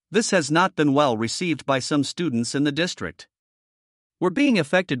This has not been well received by some students in the district. We're being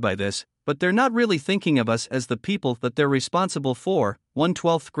affected by this, but they're not really thinking of us as the people that they're responsible for, one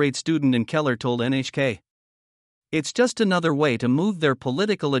 12th grade student in Keller told NHK. It's just another way to move their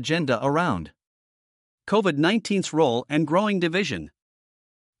political agenda around. COVID-19's role and growing division.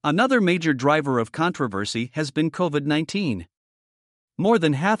 Another major driver of controversy has been COVID-19. More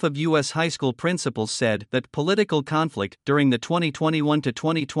than half of U.S. high school principals said that political conflict during the 2021 to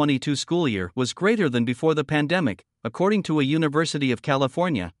 2022 school year was greater than before the pandemic, according to a University of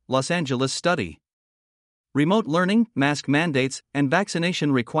California, Los Angeles study. Remote learning, mask mandates, and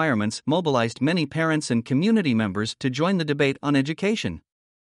vaccination requirements mobilized many parents and community members to join the debate on education.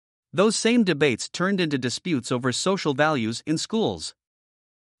 Those same debates turned into disputes over social values in schools.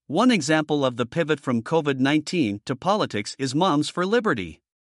 One example of the pivot from COVID-19 to politics is Moms for Liberty.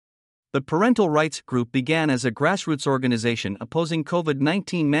 The parental rights group began as a grassroots organization opposing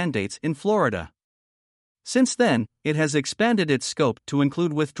COVID-19 mandates in Florida. Since then, it has expanded its scope to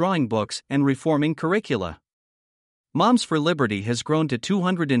include withdrawing books and reforming curricula. Moms for Liberty has grown to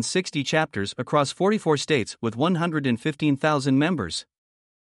 260 chapters across 44 states with 115,000 members.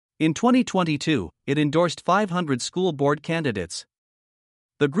 In 2022, it endorsed 500 school board candidates.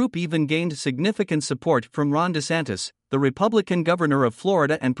 The group even gained significant support from Ron DeSantis, the Republican governor of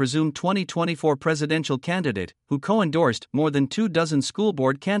Florida and presumed 2024 presidential candidate, who co-endorsed more than 24 school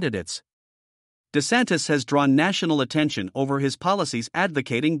board candidates. DeSantis has drawn national attention over his policies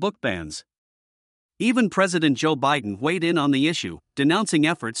advocating book bans. Even President Joe Biden weighed in on the issue, denouncing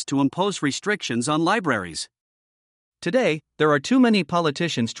efforts to impose restrictions on libraries. Today, there are too many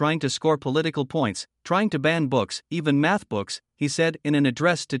politicians trying to score political points, trying to ban books, even math books, he said in an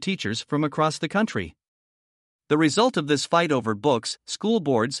address to teachers from across the country. The result of this fight over books, school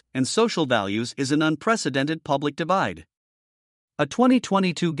boards, and social values is an unprecedented public divide. A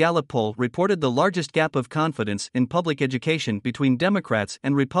 2022 Gallup poll reported the largest gap of confidence in public education between Democrats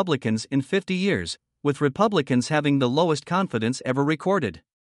and Republicans in 50 years, with Republicans having the lowest confidence ever recorded.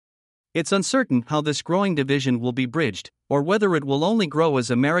 It's uncertain how this growing division will be bridged, or whether it will only grow as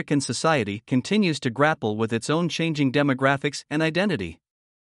American society continues to grapple with its own changing demographics and identity.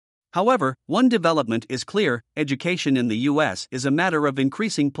 However, one development is clear: education in the U.S. is a matter of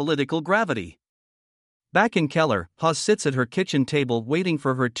increasing political gravity. Back in Keller, Haas sits at her kitchen table waiting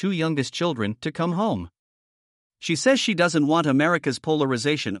for her two youngest children to come home. She says she doesn't want America's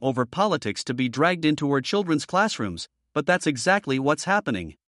polarization over politics to be dragged into her children's classrooms, but that's exactly what's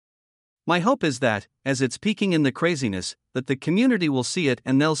happening. My hope is that, as it's peaking in the craziness, that the community will see it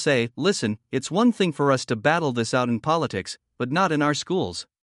and they'll say, listen, it's one thing for us to battle this out in politics, but not in our schools.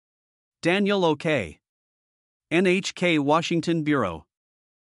 Daniel O.K. NHK Washington Bureau.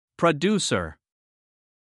 Producer.